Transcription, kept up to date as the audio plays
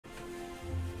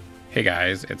Hey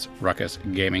guys, it's Ruckus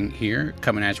Gaming here,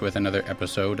 coming at you with another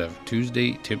episode of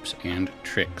Tuesday Tips and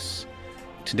Tricks.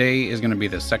 Today is going to be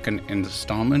the second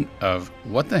installment of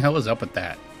What the Hell is Up with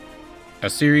That? A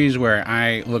series where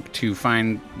I look to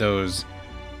find those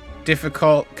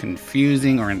difficult,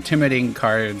 confusing, or intimidating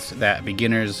cards that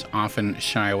beginners often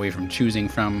shy away from choosing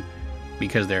from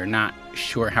because they're not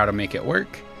sure how to make it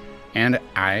work, and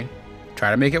I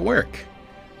try to make it work.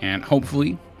 And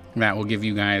hopefully that will give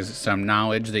you guys some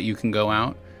knowledge that you can go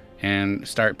out and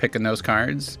start picking those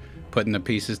cards, putting the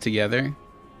pieces together,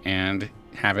 and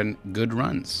having good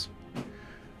runs.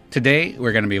 Today,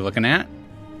 we're going to be looking at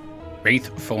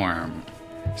Wraith Form.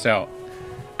 So,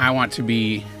 I want to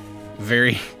be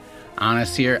very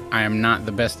honest here. I am not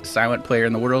the best silent player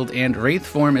in the world, and Wraith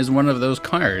Form is one of those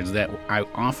cards that I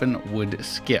often would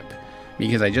skip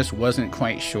because I just wasn't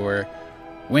quite sure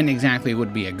when exactly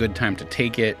would be a good time to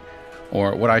take it,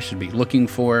 or what I should be looking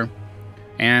for,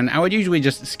 and I would usually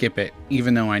just skip it,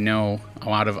 even though I know a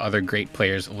lot of other great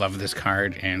players love this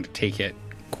card and take it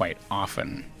quite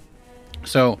often.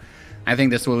 So I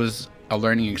think this was a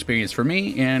learning experience for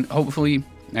me, and hopefully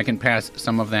I can pass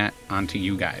some of that on to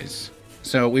you guys.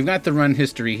 So we've got the run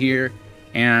history here,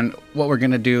 and what we're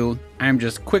going to do, I'm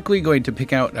just quickly going to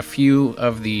pick out a few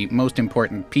of the most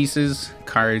important pieces,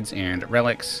 cards, and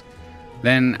relics.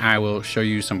 Then I will show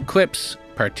you some clips,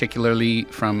 particularly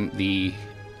from the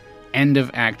end of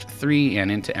Act 3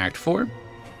 and into Act 4.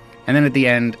 And then at the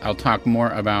end, I'll talk more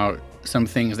about some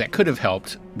things that could have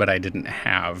helped, but I didn't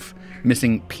have.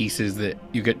 Missing pieces that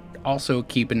you could also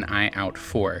keep an eye out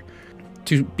for.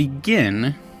 To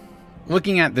begin,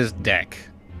 looking at this deck,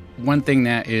 one thing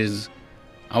that is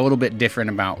a little bit different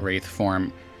about Wraith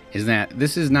Form is that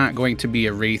this is not going to be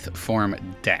a Wraith Form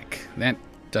deck. That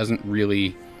doesn't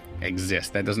really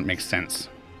exist. That doesn't make sense.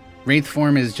 Wraith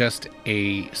Form is just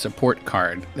a support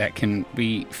card that can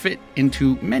be fit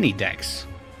into many decks,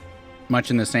 much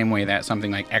in the same way that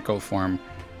something like Echo Form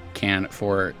can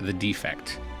for the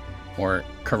Defect, or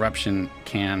Corruption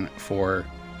can for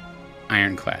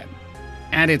Ironclad.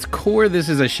 At its core, this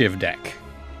is a Shiv deck.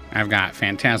 I've got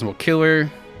Phantasmal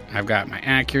Killer, I've got my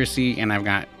Accuracy, and I've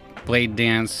got Blade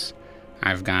Dance.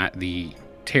 I've got the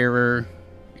Terror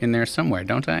in there somewhere,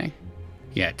 don't I?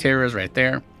 Yeah, Terror's right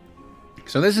there.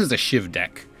 So this is a Shiv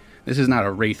deck. This is not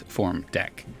a Wraith Form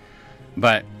deck.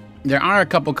 But there are a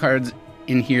couple cards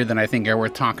in here that I think are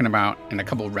worth talking about, and a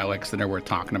couple relics that are worth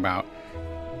talking about,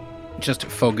 just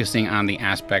focusing on the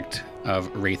aspect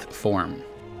of Wraith Form.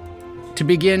 To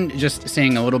begin, just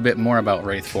saying a little bit more about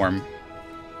Wraith Form.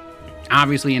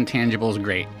 Obviously, Intangible is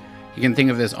great. You can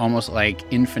think of this almost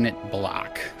like infinite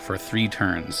block for 3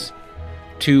 turns.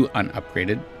 2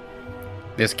 unupgraded.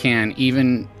 This can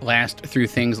even last through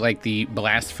things like the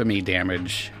Blasphemy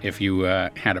damage if you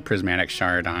had a Prismatic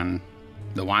Shard on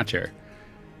the Watcher.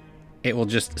 It will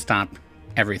just stop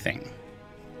everything.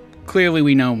 Clearly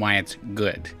we know why it's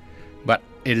good, but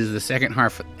it is the second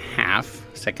half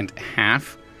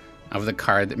of the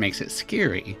card that makes it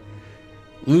scary.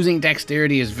 Losing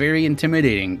dexterity is very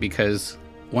intimidating because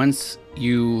once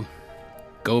you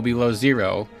go below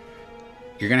 0,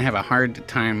 you're going to have a hard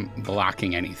time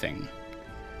blocking anything.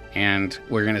 And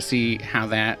we're going to see how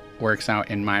that works out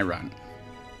in my run.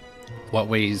 What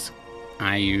ways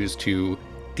I use to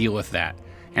deal with that.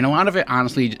 And a lot of it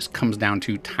honestly just comes down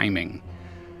to timing.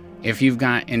 If you've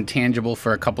got Intangible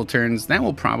for a couple turns, that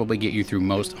will probably get you through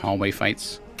most hallway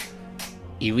fights.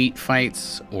 Elite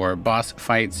fights or boss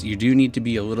fights, you do need to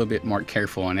be a little bit more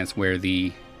careful, and it's where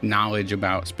the knowledge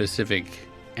about specific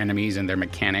enemies and their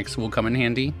mechanics will come in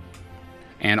handy.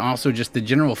 And also just the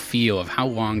general feel of how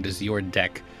long does your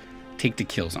deck take to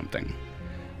kill something,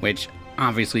 which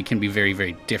obviously can be very,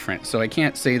 very different. So I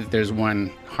can't say that there's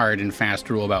one hard and fast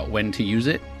rule about when to use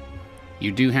it.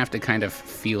 You do have to kind of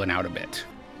feel it out a bit.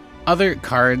 Other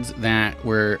cards that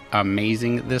were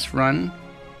amazing this run,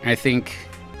 I think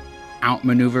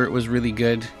Outmaneuver was really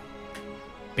good.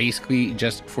 Basically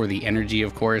just for the energy,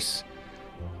 of course.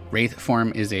 Wraith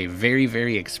Form is a very,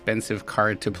 very expensive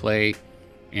card to play,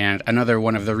 and another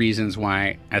one of the reasons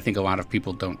why I think a lot of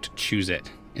people don't choose it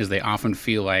is they often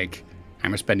feel like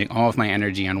I'm spending all of my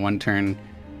energy on one turn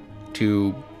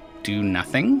to do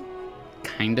nothing,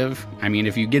 kind of. I mean,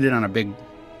 if you get it on a big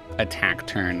attack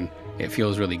turn, it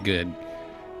feels really good,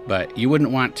 but you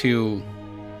wouldn't want to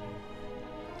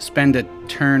spend a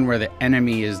turn where the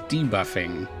enemy is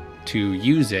debuffing to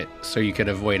use it so you could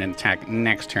avoid an attack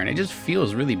next turn. It just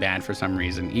feels really bad for some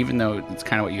reason, even though it's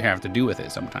kind of what you have to do with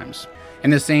it sometimes. In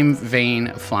the same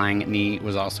vein, Flying Knee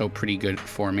was also pretty good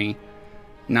for me.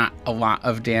 Not a lot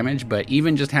of damage, but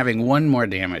even just having one more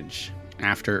damage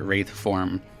after Wraith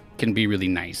Form can be really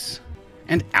nice.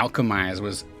 And Alchemize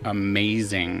was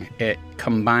amazing. It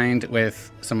combined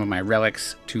with some of my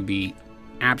relics to be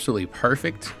absolutely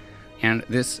perfect, and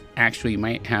this actually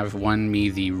might have won me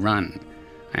the run.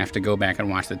 I have to go back and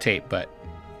watch the tape, but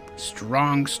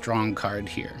strong card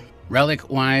here.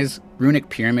 Relic-wise, Runic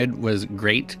Pyramid was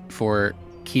great for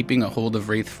keeping a hold of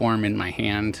Wraith Form in my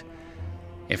hand.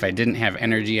 If I didn't have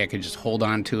energy, I could just hold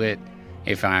on to it.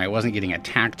 If I wasn't getting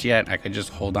attacked yet, I could just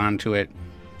hold on to it,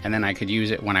 and then I could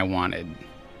use it when I wanted.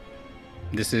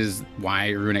 This is why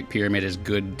Runic Pyramid is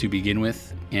good to begin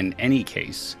with in any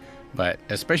case, but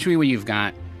especially when you've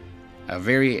got a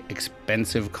very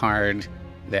expensive card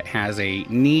that has a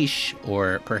niche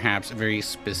or perhaps a very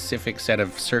specific set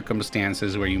of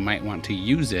circumstances where you might want to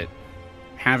use it.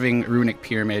 Having Runic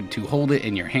Pyramid to hold it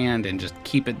in your hand and just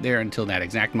keep it there until that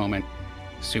exact moment,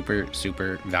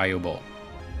 super valuable.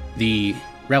 The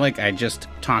relic I just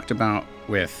talked about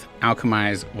with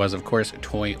Alchemize was, of course,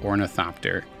 Toy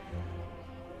Ornithopter.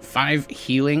 5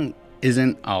 healing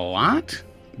isn't a lot,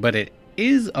 but it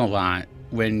is a lot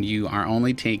when you are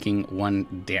only taking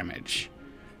 1 damage.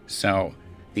 So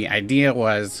the idea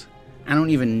was, I don't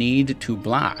even need to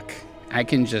block. I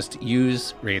can just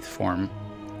use Wraith Form,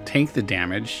 take the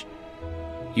damage,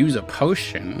 use a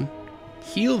potion,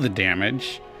 heal the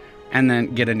damage, and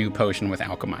then get a new potion with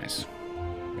Alchemize.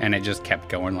 And it just kept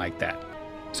going like that.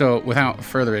 So without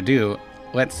further ado,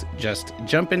 let's just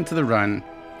jump into the run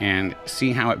and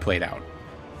see how it played out.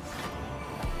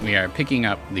 We are picking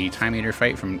up the Time Eater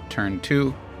fight from turn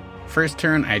 2. First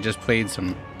turn, I just played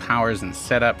some powers and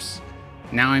setups.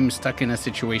 Now I'm stuck in a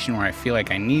situation where I feel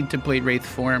like I need to play Wraith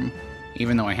Form,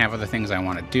 even though I have other things I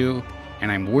want to do,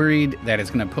 and I'm worried that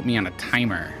it's going to put me on a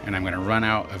timer, and I'm going to run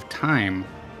out of time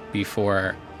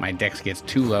before my dex gets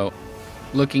too low.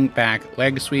 Looking back,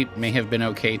 Leg Sweep may have been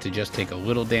okay to just take a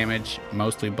little damage,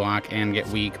 mostly block and get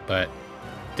weak, but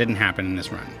didn't happen in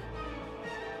this run.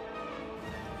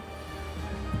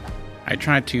 I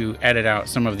tried to edit out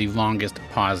some of the longest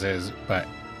pauses, but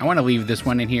I want to leave this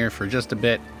one in here for just a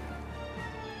bit.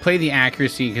 Play the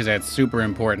accuracy because that's super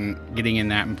important. Getting in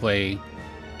that and play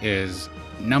is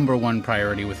 #1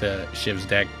 priority with a Shiv's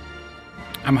deck.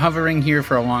 I'm hovering here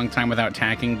for a long time without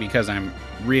attacking because I'm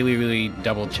really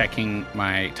double checking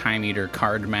my Time Eater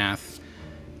card math.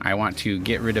 I want to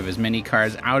get rid of as many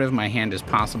cards out of my hand as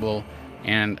possible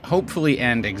and hopefully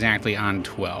end exactly on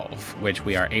 12, which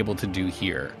we are able to do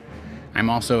here. I'm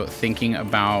also thinking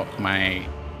about my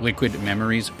Liquid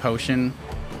Memories potion.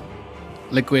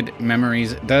 Liquid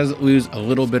Memories does lose a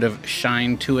little bit of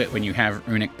shine to it when you have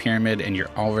Runic Pyramid and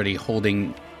you're already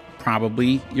holding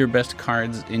probably your best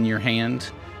cards in your hand.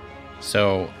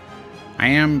 So I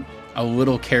am a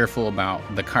little careful about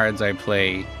the cards I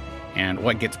play and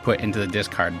what gets put into the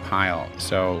discard pile.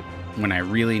 So when I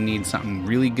really need something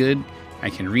really good, I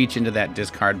can reach into that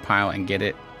discard pile and get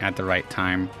it at the right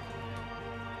time.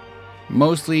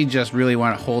 Mostly just really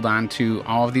want to hold on to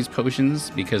all of these potions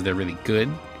because they're really good.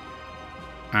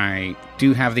 I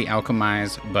do have the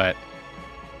Alchemize, but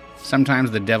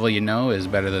sometimes the devil you know is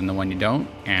better than the one you don't,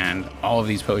 and all of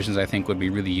these potions I think would be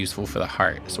really useful for the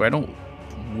heart. So I don't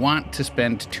want to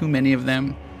spend too many of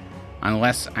them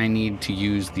unless I need to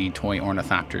use the Toy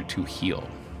Ornithopter to heal.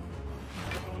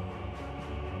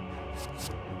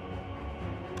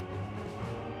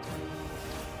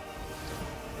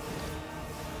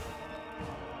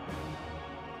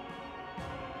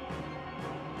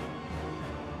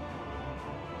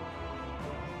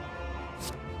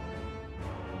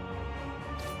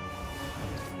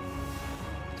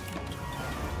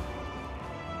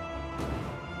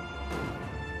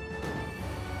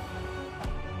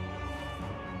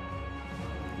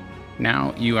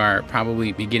 Now you are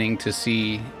probably beginning to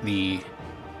see the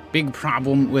big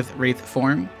problem with Wraith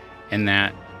Form, in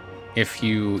that if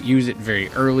you use it very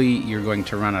early, you're going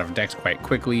to run out of dex quite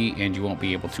quickly and you won't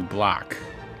be able to block.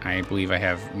 I believe I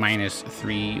have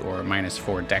 -3 or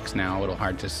 -4 dex now, a little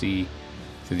hard to see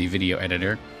through the video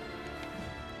editor.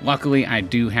 Luckily, I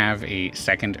do have a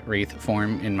second Wraith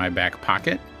Form in my back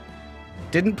pocket.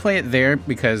 Didn't play it there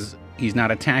because he's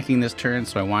not attacking this turn,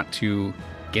 so I want to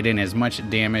get in as much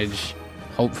damage,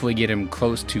 hopefully get him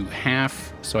close to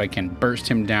half so I can burst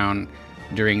him down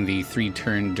during the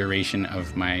 3-turn duration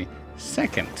of my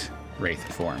second Wraith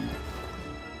Form.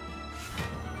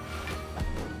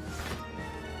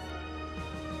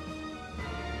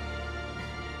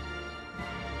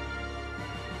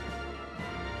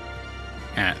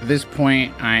 At this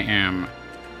point, I am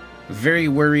very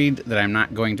worried that I'm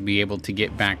not going to be able to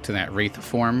get back to that Wraith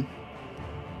Form.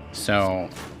 So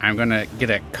I'm going to get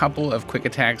a couple of quick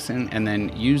attacks in and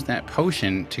then use that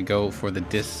potion to go for the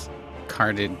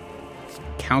discarded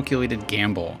calculated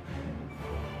gamble.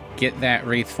 get that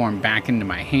Wraith Form back into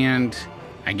my hand.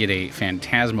 I get a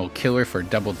Phantasmal Killer for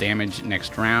double damage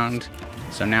next round.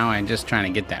 So now I'm just trying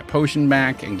to get that potion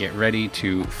back and get ready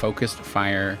to focused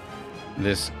fire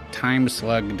this Time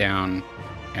Slug down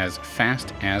as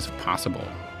fast as possible.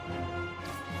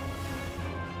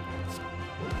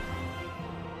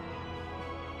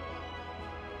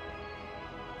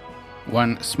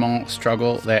 One small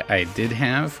struggle that I did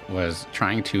have was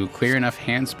trying to clear enough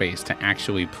hand space to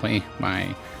actually play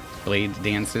my blade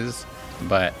dances,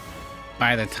 but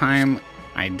by the time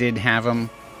I did have them,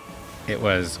 it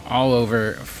was all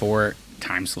over for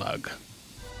Time Slug.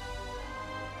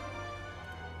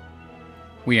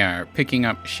 We are picking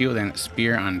up Shield and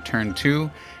Spear on turn 2.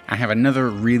 I have another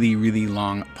really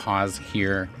long pause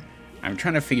here. I'm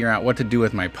trying to figure out what to do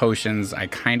with my potions. I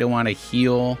kind of want to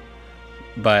heal,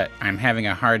 but I'm having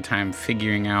a hard time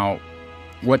figuring out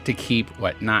what to keep,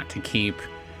 what not to keep.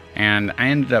 And I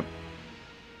ended up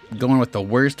going with the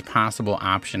worst possible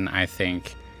option, I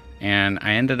think. And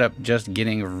I ended up just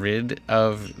getting rid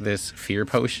of this Fear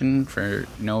Potion for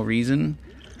no reason.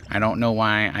 I don't know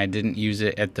why I didn't use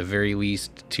it at the very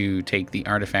least to take the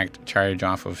artifact charge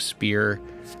off of Spear.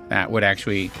 That would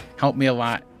actually help me a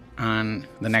lot on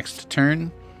the next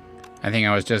turn. I think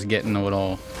I was just getting a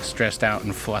little stressed out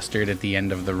and flustered at the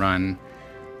end of the run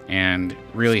and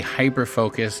really hyper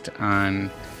focused on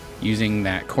using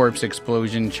that Corpse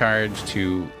Explosion charge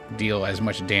to deal as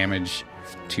much damage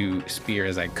to Spear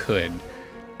as I could.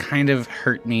 Kind of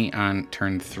hurt me on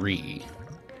turn 3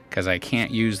 because I can't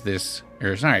use this,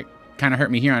 or sorry, kind of hurt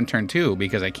me here on turn 2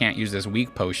 because I can't use this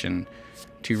weak potion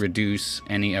to reduce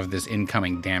any of this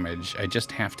incoming damage. I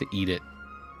just have to eat it.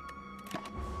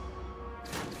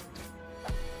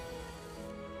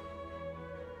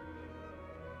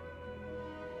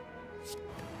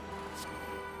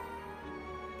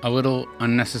 A little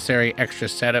unnecessary extra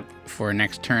setup for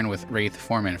next turn with Wraith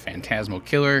Form and Phantasmal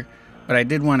Killer, but I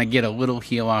did want to get a little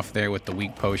heal off there with the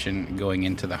weak potion going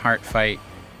into the heart fight.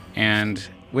 And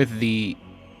with the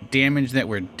damage that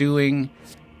we're doing,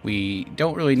 we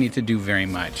don't really need to do very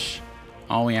much.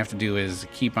 All we have to do is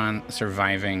keep on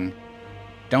surviving.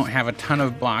 Don't have a ton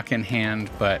of block in hand,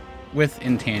 but with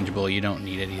Intangible, you don't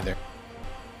need it either.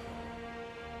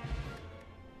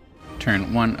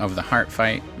 Turn 1 of the heart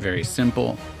fight, very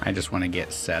simple. I just want to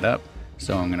get set up.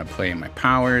 So I'm going to play my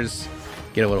powers,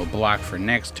 get a little block for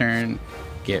next turn,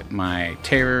 get my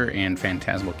Terror and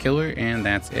Phantasmal Killer, and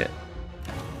that's it.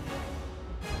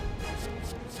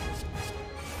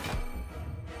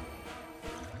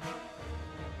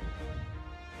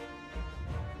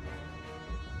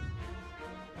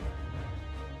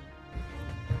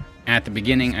 At the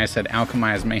beginning, I said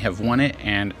Alchemize may have won it,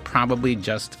 and probably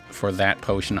just for that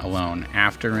potion alone.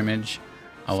 After Image,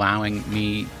 allowing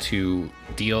me to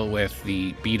deal with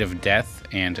the Beat of Death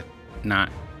and not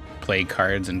play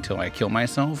cards until I kill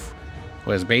myself,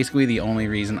 was basically the only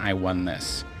reason I won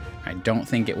this. I don't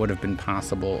think it would have been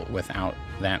possible without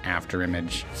that After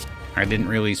Image. I didn't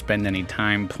really spend any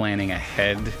time planning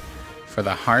ahead for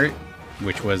the heart,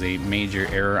 which was a major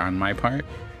error on my part.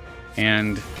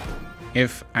 And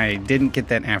if I didn't get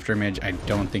that After Image, I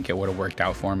don't think it would have worked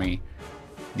out for me.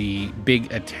 The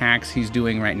big attacks he's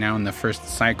doing right now in the first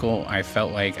cycle, I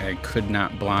felt like I could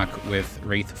not block with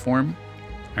Wraith Form.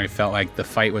 I felt like the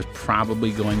fight was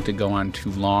probably going to go on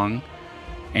too long,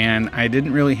 and I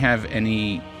didn't really have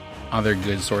any other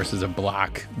good sources of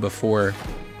block before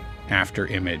After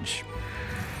Image.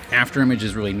 After Image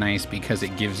is really nice because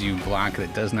it gives you block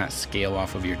that does not scale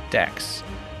off of your decks.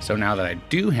 So now that I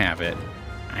do have it,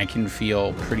 I can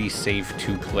feel pretty safe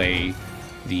to play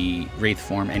the Wraith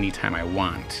Form anytime I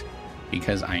want,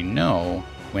 because I know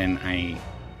when I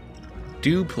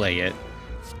do play it,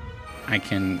 I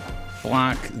can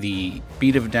block the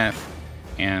Beat of Death,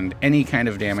 and any kind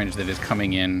of damage that is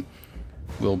coming in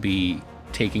will be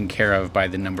taken care of by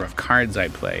the number of cards I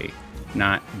play,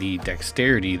 not the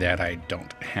dexterity that I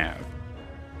don't have.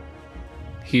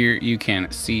 Here you can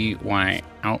see why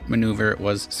Outmaneuver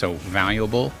was so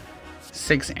valuable.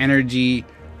 6 energy,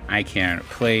 I can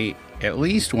play at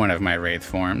least one of my Wraith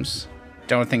Forms.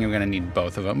 Don't think I'm going to need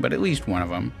both of them, but at least one of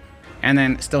them. And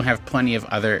then still have plenty of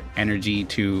other energy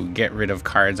to get rid of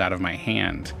cards out of my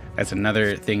hand. That's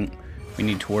another thing we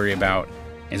need to worry about,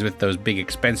 is with those big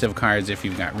expensive cards. If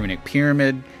you've got Runic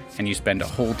Pyramid and you spend a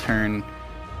whole turn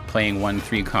playing 1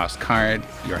 3-cost card,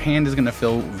 your hand is going to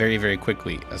fill very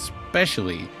quickly,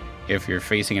 especially if you're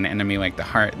facing an enemy like the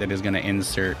Heart that is going to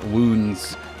insert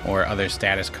wounds or other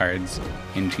status cards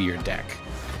into your deck.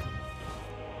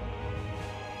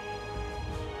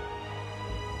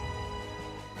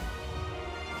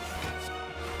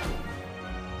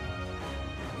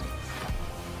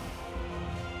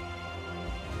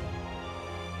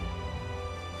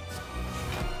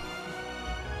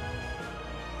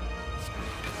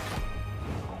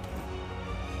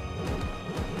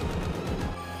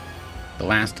 The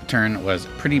last turn was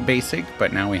pretty basic,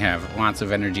 but now we have lots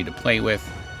of energy to play with.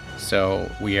 So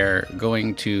we are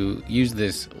going to use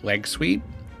this leg sweep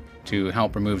to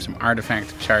help remove some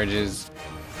artifact charges,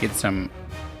 get some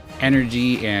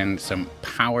energy and some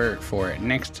power for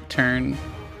next turn,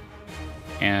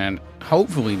 and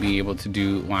hopefully be able to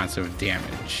do lots of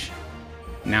damage.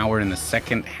 Now we're in the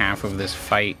second half of this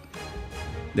fight.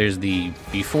 There's the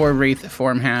before Wraith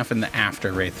Form half and the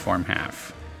after Wraith Form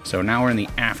half. So now we're in the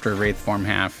after Wraith Form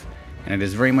half, and it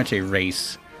is very much a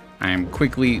race. I am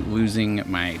quickly losing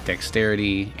my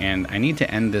dexterity, and I need to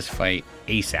end this fight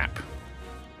ASAP.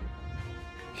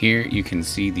 Here you can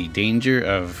see the danger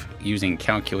of using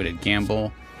calculated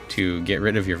gamble to get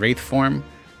rid of your Wraith Form.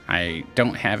 I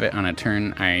don't have it on a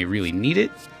turn I really need it,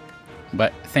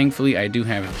 but thankfully I do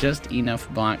have just enough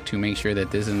block to make sure that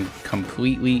this isn't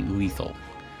completely lethal.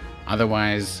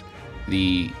 Otherwise,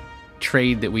 the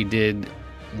trade that we did,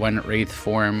 one Wraith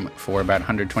Form for about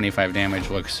 125 damage,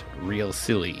 looks real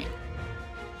silly.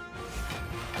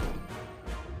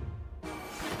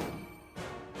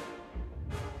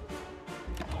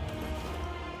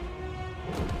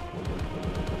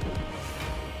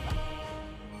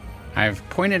 I've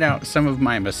pointed out some of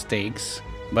my mistakes,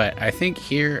 but I think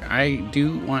here I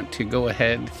do want to go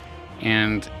ahead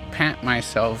and pat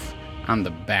myself on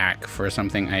the back for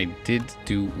something I did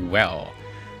do well.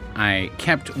 I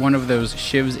kept one of those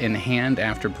shivs in hand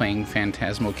after playing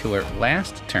Phantasmal Killer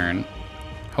last turn,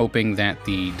 hoping that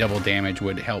the double damage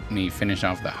would help me finish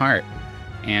off the heart,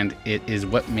 and it is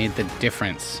what made the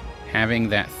difference. Having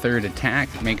that third attack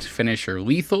makes finisher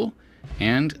lethal,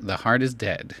 and the heart is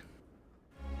dead.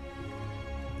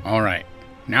 Alright,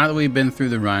 now that we've been through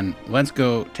the run, let's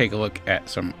go take a look at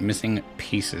some missing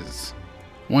pieces.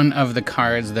 One of the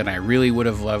cards that I really would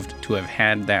have loved to have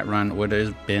had that run would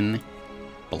have been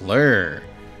Blur.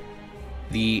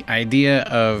 The idea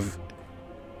of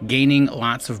gaining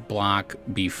lots of block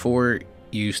before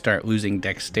you start losing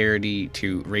dexterity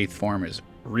to Wraith Form is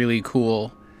really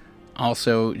cool.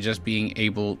 Also, just being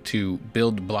able to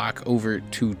build block over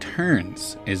 2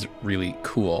 turns is really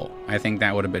cool. I think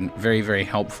that would have been very, very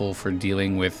helpful for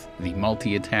dealing with the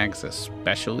multi-attacks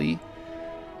especially.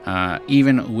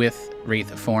 Even with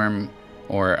Wraith Form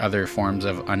or other forms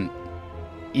of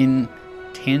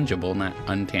intangible, not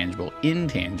untangible,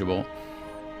 intangible,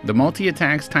 the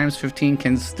multi-attacks times 15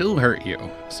 can still hurt you.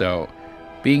 So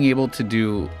being able to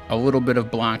do a little bit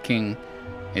of blocking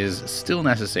is still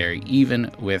necessary,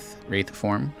 even with Wraith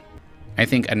Form. I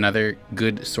think another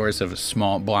good source of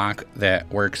small block that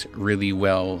works really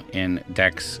well in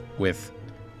decks with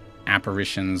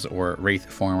apparitions or Wraith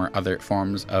Form or other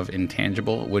forms of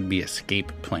intangible would be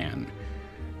Escape Plan.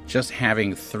 Just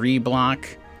having 3 block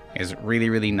is really,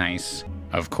 really nice.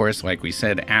 Of course, like we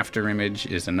said, After Image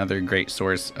is another great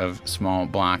source of small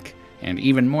block, and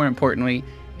even more importantly,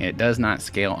 it does not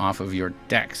scale off of your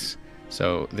dex.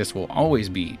 So this will always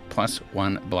be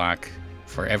 +1 block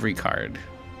for every card.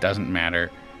 Doesn't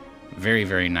matter. Very,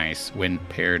 very nice when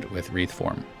paired with Wraith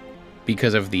Form.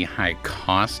 Because of the high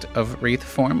cost of Wraith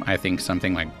Form, I think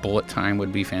something like Bullet Time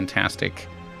would be fantastic.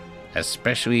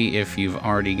 Especially if you've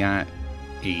already got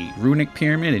a Runic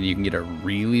Pyramid and you can get a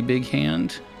really big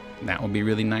hand. That would be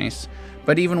really nice.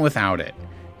 But even without it,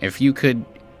 if you could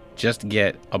just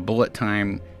get a Bullet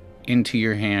Time into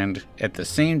your hand at the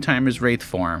same time as Wraith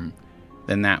Form,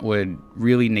 then that would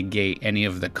really negate any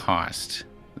of the cost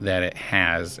that it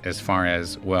has as far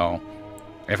as, well,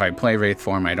 if I play Wraith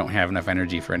Form, I don't have enough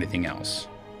energy for anything else.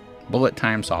 Bullet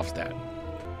Time solves that.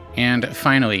 And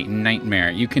finally,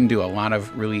 Nightmare. You can do a lot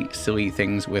of really silly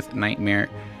things with Nightmare,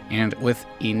 and with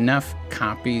enough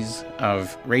copies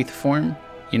of Wraith Form,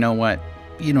 you know what?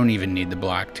 You don't even need the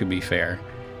block, to be fair.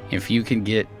 If you can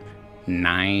get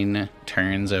 9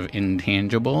 turns of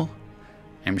intangible,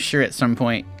 I'm sure at some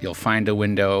point you'll find a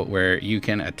window where you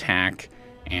can attack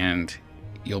and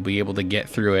you'll be able to get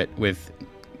through it with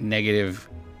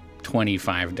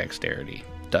 -25 dexterity.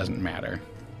 Doesn't matter.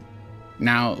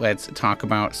 Now let's talk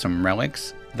about some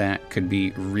relics that could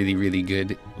be really, really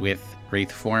good with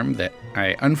Wraith Form that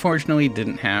I unfortunately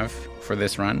didn't have for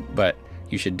this run, but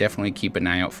you should definitely keep an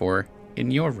eye out for in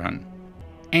your run.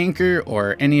 Anchor,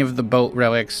 or any of the boat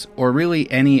relics, or really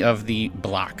any of the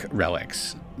block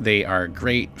relics. They are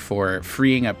great for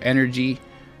freeing up energy,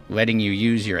 letting you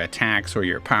use your attacks or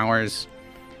your powers,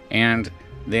 and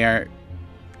they are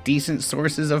decent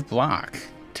sources of block.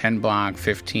 10 block,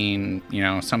 15,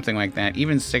 something like that.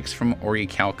 Even 6 from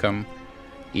Orichalcum,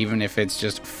 even if it's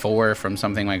just 4 from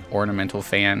something like Ornamental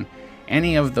Fan.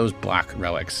 Any of those block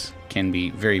relics can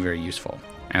be very, very useful.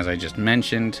 As I just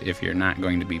mentioned, if you're not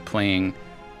going to be playing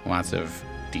lots of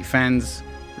defense,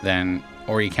 then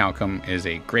Orichalcum is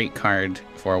a great card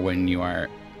for when you are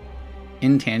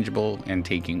intangible and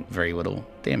taking very little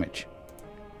damage.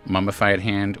 Mummified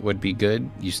Hand would be good.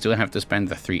 You still have to spend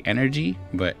the 3 energy,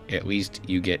 but at least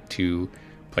you get to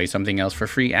play something else for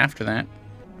free after that.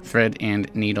 Thread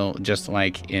and Needle, just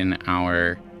like in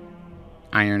our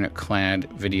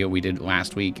Ironclad video we did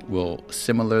last week, will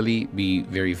similarly be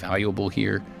very valuable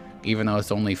here. Even though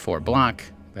it's only 4 block,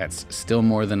 that's still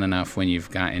more than enough when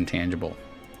you've got intangible.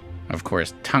 Of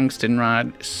course, Tungsten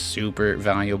Rod, super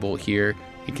valuable here.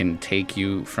 It can take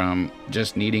you from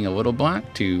just needing a little block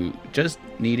to just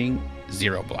needing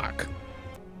 0 block.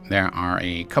 There are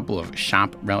a couple of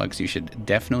shop relics you should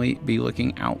definitely be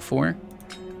looking out for.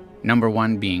 Number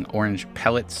 1 being Orange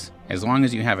Pellets. As long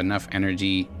as you have enough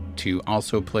energy to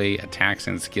also play attacks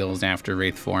and skills after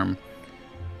Wraith Form,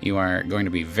 you are going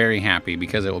to be very happy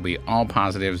because it will be all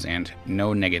positives and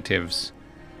no negatives.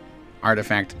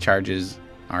 Artifact charges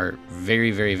are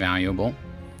very, very valuable.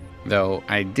 Though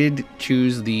I did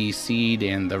choose the seed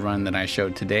in the run that I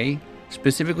showed today,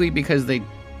 specifically because they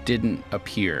didn't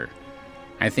appear.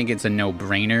 I think it's a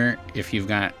no-brainer if you've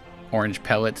got orange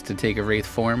pellets to take a Wraith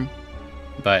Form,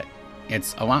 but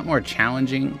it's a lot more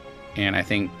challenging, and I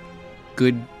think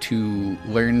good to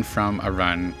learn from a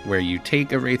run where you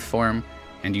take a Wraith Form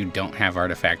and you don't have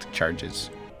artifact charges.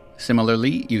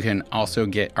 Similarly, you can also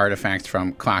get artifacts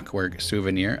from Clockwork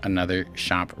Souvenir, another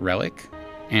shop relic.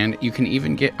 And you can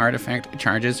even get artifact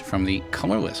charges from the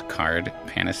colorless card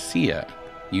Panacea,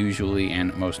 usually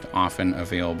and most often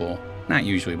available, not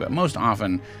usually, but most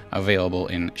often available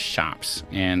in shops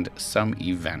and some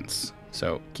events.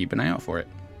 So keep an eye out for it.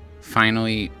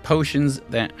 Finally, potions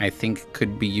that I think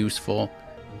could be useful.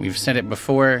 We've said it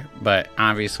before, but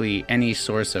obviously any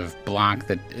source of block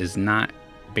that is not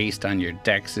based on your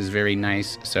dex is very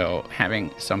nice. So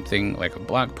having something like a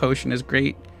block potion is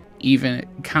great. Even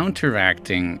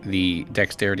counteracting the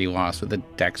dexterity loss with a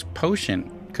dex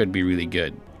potion could be really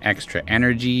good. Extra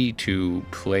energy to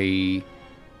play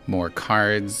more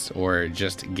cards or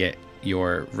just get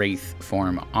your Wraith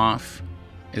Form off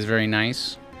is very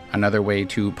nice. Another way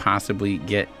to possibly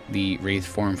get the Wraith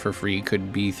Form for free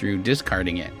could be through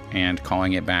discarding it and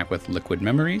calling it back with Liquid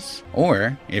Memories.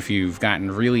 Or if you've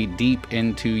gotten really deep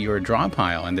into your draw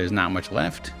pile and there's not much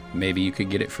left, maybe you could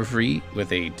get it for free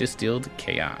with a Distilled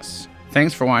Chaos.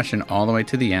 Thanks for watching all the way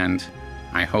to the end.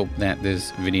 I hope that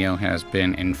this video has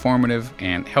been informative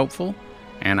and helpful,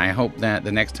 and I hope that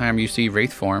the next time you see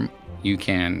Wraith Form, you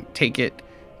can take it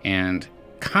and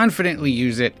confidently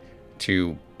use it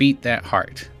to beat that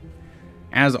heart.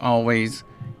 As always,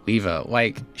 leave a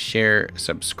like, share,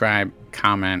 subscribe,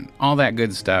 comment, all that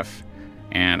good stuff,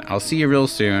 and I'll see you real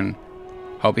soon.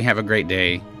 Hope you have a great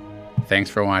day. Thanks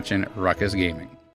for watching Ruckus Gaming.